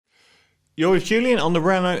You're with Julian on the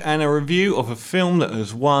Rano and a review of a film that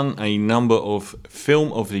has won a number of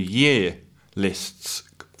Film of the Year lists.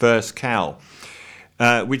 First Cow,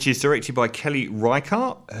 which is directed by Kelly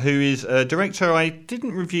Reichardt, who is a director. I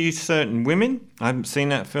didn't review Certain Women. I haven't seen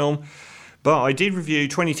that film. But I did review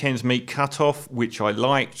 2010's Meek, Cutoff, which I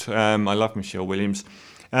liked. I love Michelle Williams.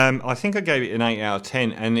 I think I gave it an 8 out of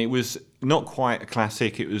 10, and it was not quite a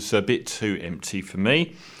classic. It was a bit too empty for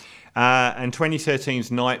me. And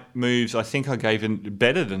 2013's Night Moves, I think I gave a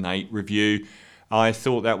better than 8 review. I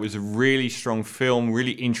thought that was a really strong film,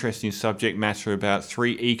 really interesting subject matter about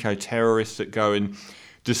 3 eco-terrorists that go and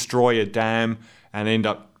destroy a dam and end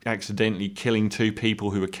up accidentally killing 2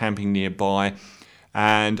 people who were camping nearby.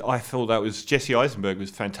 And I thought that was, Jesse Eisenberg was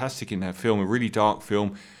fantastic in that film, a really dark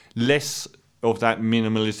film. Less of that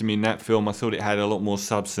minimalism in that film. I thought it had a lot more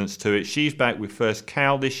substance to it. She's back with First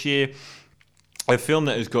Cow this year, a film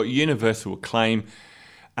that has got universal acclaim,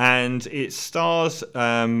 and it stars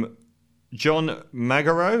John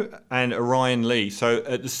Magaro and Orion Lee. So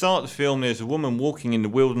at the start of the film, there's a woman walking in the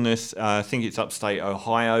wilderness. I think it's upstate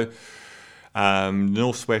Ohio,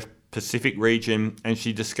 northwest Pacific region, and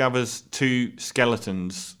she discovers 2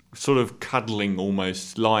 skeletons, sort of cuddling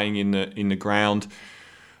almost, lying in the ground.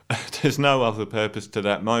 There's no other purpose to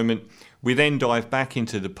that moment. We then dive back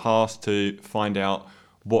into the past to find out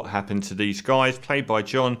what happened to these guys, played by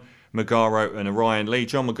John Magaro and Orion Lee.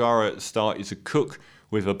 John Magaro at the start is a cook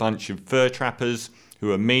with a bunch of fur trappers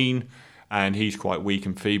who are mean, and he's quite weak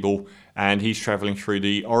and feeble, and he's travelling through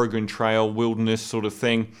the Oregon Trail wilderness sort of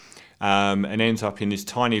thing, and ends up in this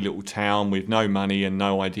tiny little town with no money and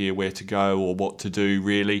no idea where to go or what to do,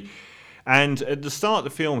 really. And at the start of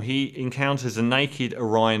the film, he encounters a naked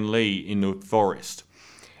Orion Lee in the forest.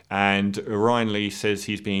 And Orion Lee says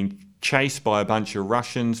he's being chased by a bunch of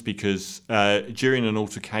Russians because during an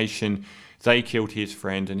altercation, they killed his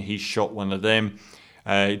friend and he shot one of them.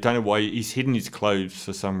 I don't know why he's hidden his clothes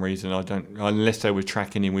for some reason. Unless they were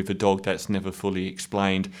tracking him with a dog, that's never fully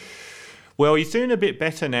explained. Well, he's doing a bit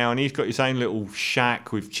better now, and he's got his own little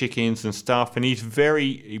shack with chickens and stuff, and he's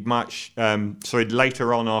very much,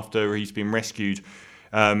 later on after he's been rescued,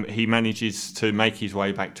 he manages to make his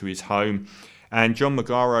way back to his home, and John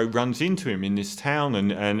Magaro runs into him in this town,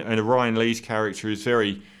 and Orion Lee's character is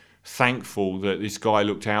very thankful that this guy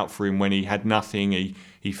looked out for him when he had nothing.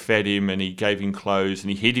 He fed him, and he gave him clothes, and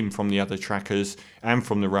he hid him from the other trackers and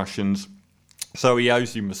from the Russians, so he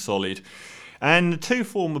owes him a solid. And the 2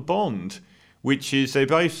 form a bond, which is they're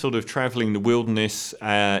both sort of travelling the wilderness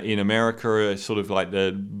in America, sort of like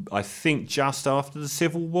I think just after the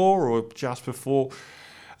Civil War or just before.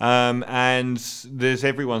 And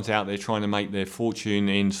everyone's out there trying to make their fortune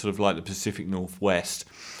in sort of like the Pacific Northwest.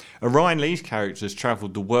 Orion Lee's character has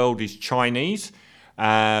travelled the world, he's Chinese,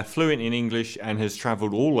 fluent in English, and has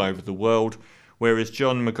travelled all over the world, whereas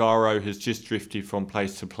John Magaro has just drifted from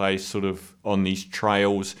place to place, sort of on these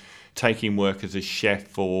trails, taking work as a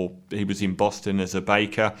chef, or he was in Boston as a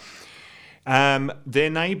baker. Their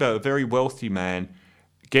neighbour, a very wealthy man,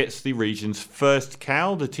 gets the region's first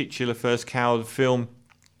cow, the titular first cow of the film,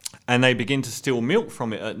 and they begin to steal milk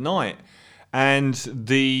from it at night. And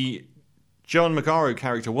the John Magaro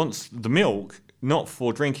character wants the milk not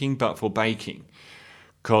for drinking but for baking,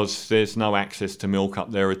 because there's no access to milk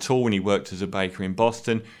up there at all, and he worked as a baker in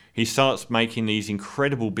Boston. He starts making these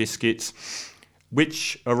incredible biscuits,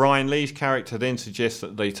 which Orion Lee's character then suggests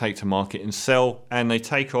that they take to market and sell, and they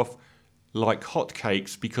take off like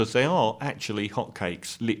hotcakes, because they are actually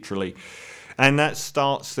hotcakes, literally. And that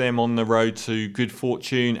starts them on the road to good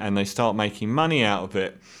fortune, and they start making money out of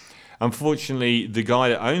it. Unfortunately, the guy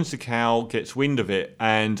that owns the cow gets wind of it,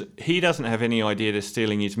 and he doesn't have any idea they're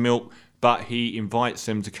stealing his milk, but he invites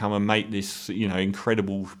them to come and make this,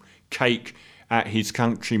 incredible cake at his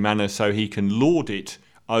country manor so he can lord it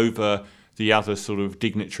over the other sort of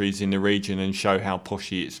dignitaries in the region and show how posh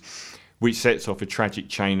he is, which sets off a tragic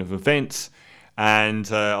chain of events,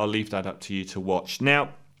 and I'll leave that up to you to watch. Now,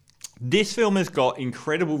 this film has got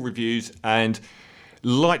incredible reviews, and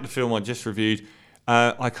like the film I just reviewed,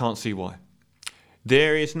 I can't see why.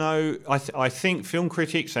 There is no... I think film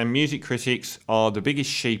critics and music critics are the biggest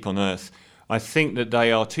sheep on earth. I think that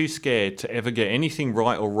they are too scared to ever get anything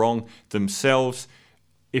right or wrong themselves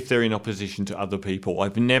if they're in opposition to other people.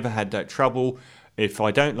 I've never had that trouble. If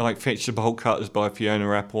I don't like Fetch the Bolt Cutters by Fiona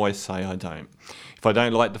Apple, I say I don't. If I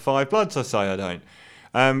don't like The Five Bloods, I say I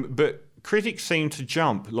don't. But critics seem to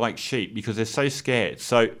jump like sheep because they're so scared.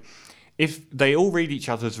 So if they all read each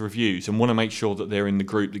other's reviews and want to make sure that they're in the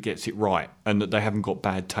group that gets it right and that they haven't got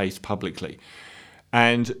bad taste publicly.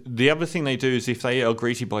 And the other thing they do is if they are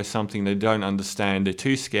greeted by something they don't understand, they're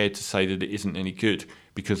too scared to say that it isn't any good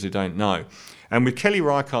because they don't know. And with Kelly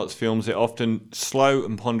Reichardt's films, they're often slow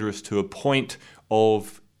and ponderous to a point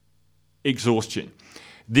of exhaustion.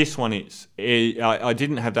 This one is. I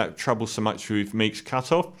didn't have that trouble so much with Meek's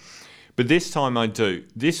Cutoff, but this time I do.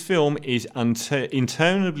 This film is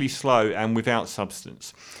interminably slow and without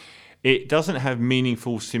substance. It doesn't have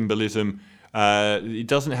meaningful symbolism. It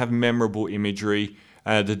doesn't have memorable imagery.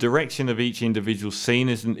 The direction of each individual scene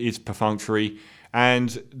is perfunctory,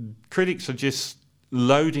 and critics are just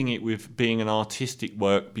loading it with being an artistic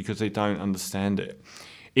work because they don't understand it.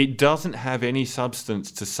 It doesn't have any substance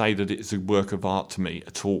to say that it's a work of art to me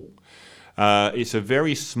at all. It's a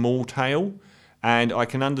very small tale, and I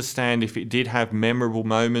can understand if it did have memorable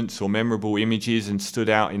moments or memorable images and stood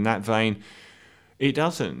out in that vein. It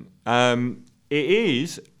doesn't. It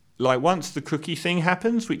is, like, once the cookie thing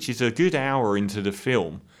happens, which is a good hour into the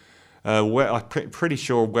film, I'm pretty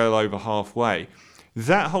sure well over halfway,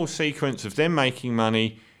 that whole sequence of them making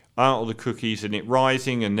money out of the cookies and it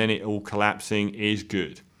rising and then it all collapsing is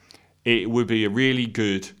good. It would be a really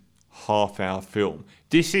good half-hour film.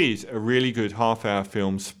 This is a really good half-hour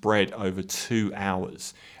film spread over 2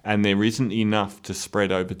 hours, and there isn't enough to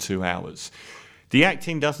spread over 2 hours. The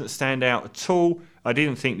acting doesn't stand out at all. I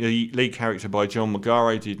didn't think the lead character by John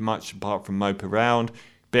Magaro did much apart from mope around,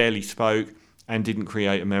 barely spoke, and didn't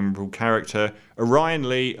create a memorable character. Orion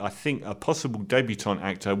Lee, I think a possible debutante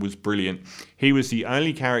actor, was brilliant. He was the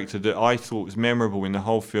only character that I thought was memorable in the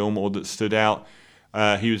whole film or that stood out.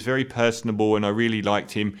 He was very personable and I really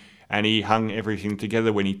liked him, and he hung everything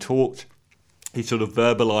together when he talked. He sort of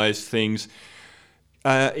verbalised things.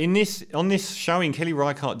 On this showing, Kelly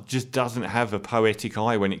Reichardt just doesn't have a poetic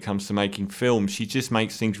eye when it comes to making films. She just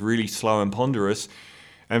makes things really slow and ponderous,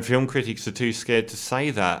 and film critics are too scared to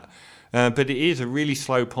say that. But it is a really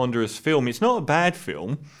slow, ponderous film. It's not a bad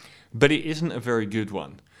film, but it isn't a very good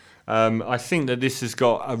one. I think that this has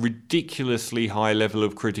got a ridiculously high level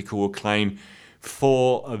of critical acclaim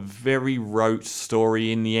for a very rote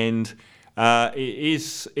story in the end. Like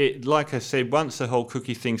I said, once the whole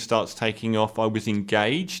cookie thing starts taking off, I was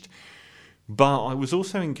engaged, but I was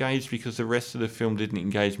also engaged because the rest of the film didn't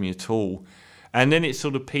engage me at all. And then it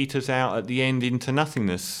sort of peters out at the end into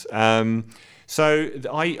nothingness. So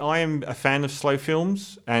I am a fan of slow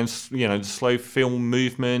films and, the slow film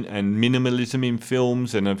movement and minimalism in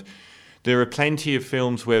films. And there are plenty of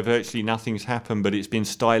films where virtually nothing's happened, but it's been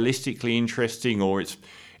stylistically interesting, or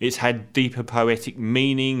it's had deeper poetic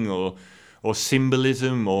meaning or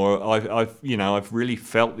symbolism, or I've really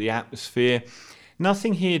felt the atmosphere.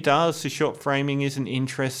 Nothing here does. The shot framing isn't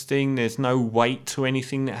interesting. There's no weight to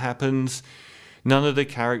anything that happens. None of the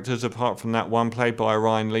characters, apart from that one played by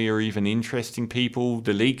Orion Lee, are even interesting people.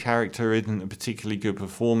 The lead character isn't a particularly good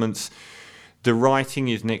performance. The writing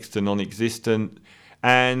is next to non-existent.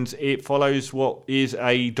 And it follows what is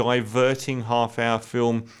a diverting half-hour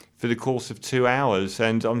film for the course of 2 hours.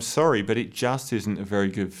 And I'm sorry, but it just isn't a very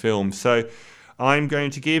good film. So I'm going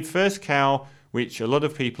to give First Cow, which a lot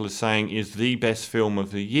of people are saying is the best film of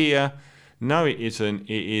the year. No, it isn't.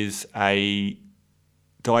 It is a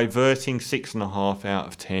diverting 6.5 out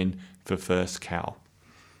of 10 for First Cow.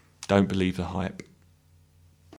 Don't believe the hype.